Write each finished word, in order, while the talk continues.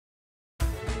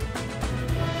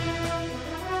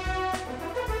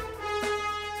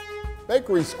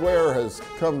Bakery Square has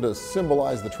come to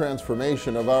symbolize the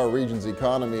transformation of our region's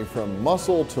economy from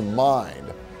muscle to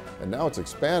mind. And now it's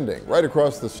expanding right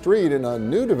across the street in a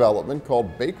new development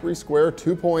called Bakery Square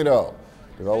 2.0.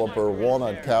 Developer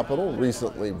Walnut Capital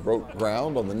recently broke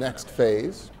ground on the next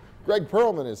phase. Gregg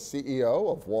Perelman is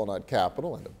CEO of Walnut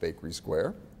Capital and of Bakery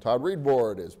Square. Todd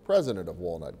Reidbord is president of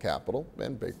Walnut Capital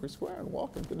and Bakery Square. And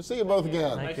welcome. Good to see you both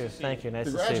again. Thank you. Thank you. Nice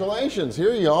to see you. Congratulations.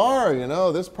 Here you are. You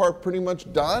know, this part pretty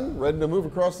much done, ready to move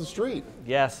across the street.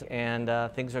 Yes, and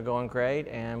things are going great,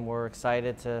 and we're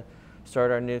excited to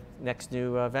start our next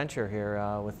new venture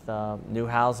here with new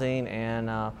housing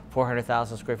and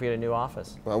 400,000 square feet of new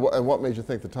office. And what made you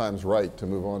think the time's right to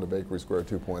move on to Bakery Square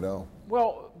 2.0?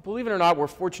 Well, believe it or not, we're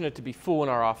fortunate to be full in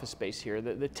our office space here.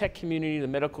 The tech community, the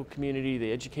medical community,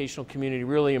 the educational community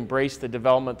really embraced the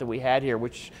development that we had here,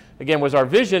 which again was our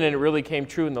vision, and it really came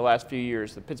true in the last few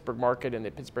years. The Pittsburgh market and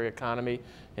the Pittsburgh economy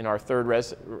in our third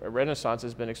renaissance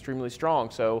has been extremely strong.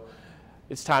 So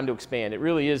it's time to expand. It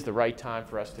really is the right time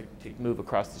for us to move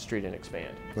across the street and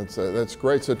expand. That's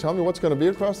great. So tell me, what's going to be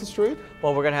across the street?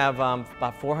 Well, we're going to have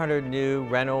about 400 new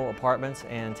rental apartments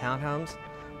and townhomes.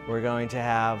 We're going to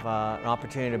have an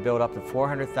opportunity to build up to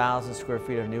 400,000 square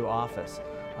feet of new office.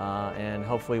 And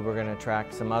hopefully we're going to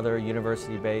attract some other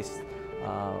university-based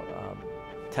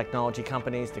technology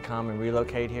companies to come and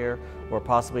relocate here, or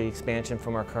possibly expansion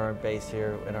from our current base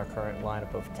here in our current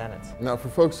lineup of tenants. Now, for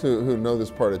folks who know this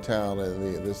part of town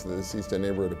and this East End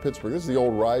neighborhood of Pittsburgh, this is the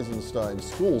old Reizenstein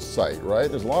School site, right?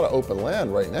 There's a lot of open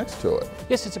land right next to it.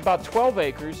 Yes, it's about 12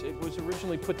 acres. It was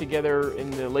originally put together in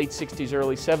the late 60s,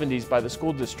 early 70s by the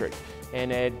school district,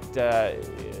 and it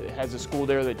has a school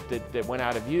there that went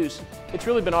out of use. It's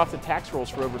really been off the tax rolls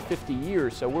for over 50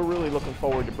 years, so we're really looking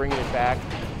forward to bringing it back,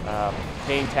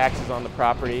 paying taxes on the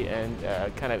property, and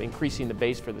kind of increasing the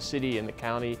base for the city and the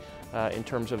county in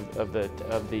terms of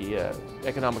the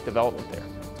economic development there.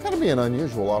 It's got to be an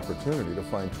unusual opportunity to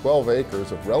find 12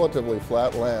 acres of relatively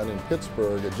flat land in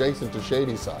Pittsburgh adjacent to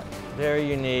Shadyside. Very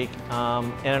unique,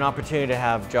 and an opportunity to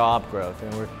have job growth,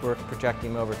 and we're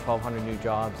projecting over 1,200 new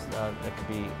jobs that could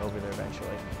be over there eventually.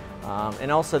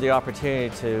 And also the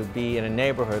opportunity to be in a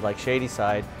neighborhood like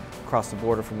Shadyside, across the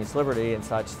border from East Liberty, and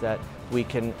such that we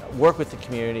can work with the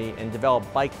community and develop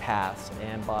bike paths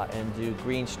and do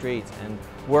green streets and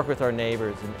work with our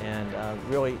neighbors and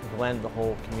really blend the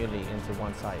whole community into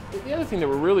one site. The other thing that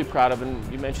we're really proud of,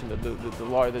 and you mentioned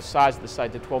the size of the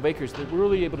site, the 12 acres, that we're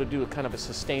really able to do a kind of a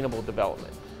sustainable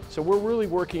development. So we're really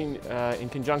working in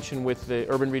conjunction with the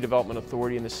Urban Redevelopment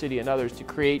Authority and the city and others to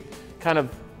create kind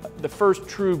of the first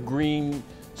true green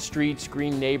streets,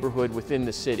 green neighborhood within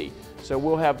the city. So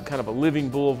we'll have kind of a living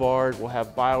boulevard, we'll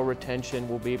have bioretention,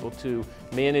 we'll be able to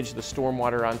manage the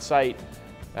stormwater on site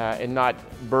and not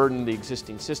burden the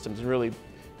existing systems, and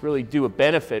really do a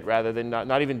benefit rather than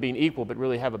not even being equal, but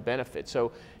really have a benefit.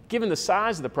 So given the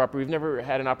size of the property, we've never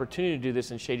had an opportunity to do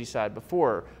this in Shadyside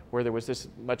before, where there was this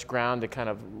much ground to kind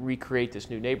of recreate this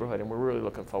new neighborhood, and we're really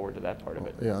looking forward to that part of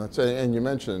it. Yeah, and you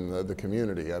mentioned the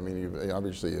community. I mean,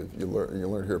 obviously you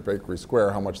learn here at Bakery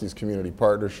Square how much these community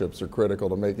partnerships are critical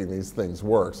to making these things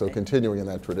work. So continuing in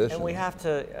that tradition. And we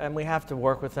have to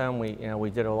work with them. We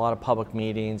did a lot of public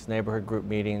meetings, neighborhood group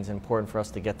meetings. Important for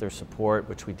us to get their support,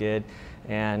 which we did,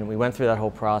 and we went through that whole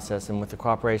process. And with the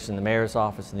cooperation of the mayor's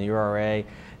office and the URA,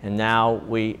 and now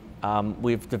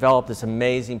we've developed this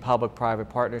amazing public-private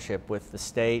partnership with the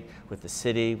state, with the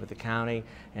city, with the county,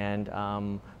 and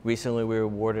recently we were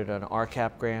awarded an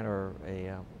RCAP grant, or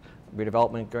a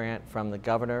redevelopment grant from the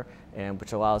governor, and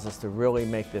which allows us to really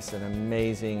make this an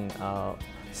amazing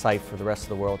site for the rest of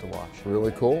the world to watch.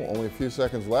 Really cool. Only a few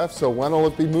seconds left. So when will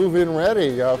it be move-in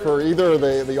ready for either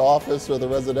the office or the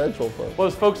residential folks? Well,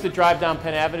 as folks that drive down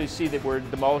Penn Avenue see that we're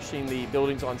demolishing the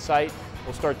buildings on site,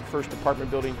 we'll start the first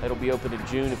apartment building. That'll be open in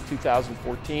June of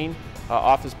 2014.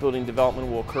 Office building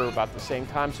development will occur about the same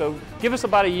time. So give us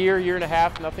about a year and a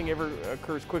half. Nothing ever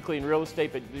occurs quickly in real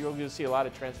estate, but you're going to see a lot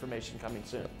of transformation coming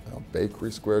soon. Well,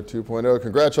 Bakery Square 2.0.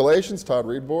 Congratulations, Todd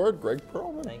Reidbord, Gregg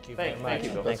Perelman. Thank you very much. Thank you,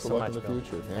 Bill. Best of luck in the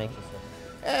future. Thank you,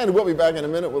 sir. And we'll be back in a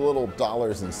minute with a little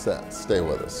dollars and cents. Stay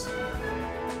with us.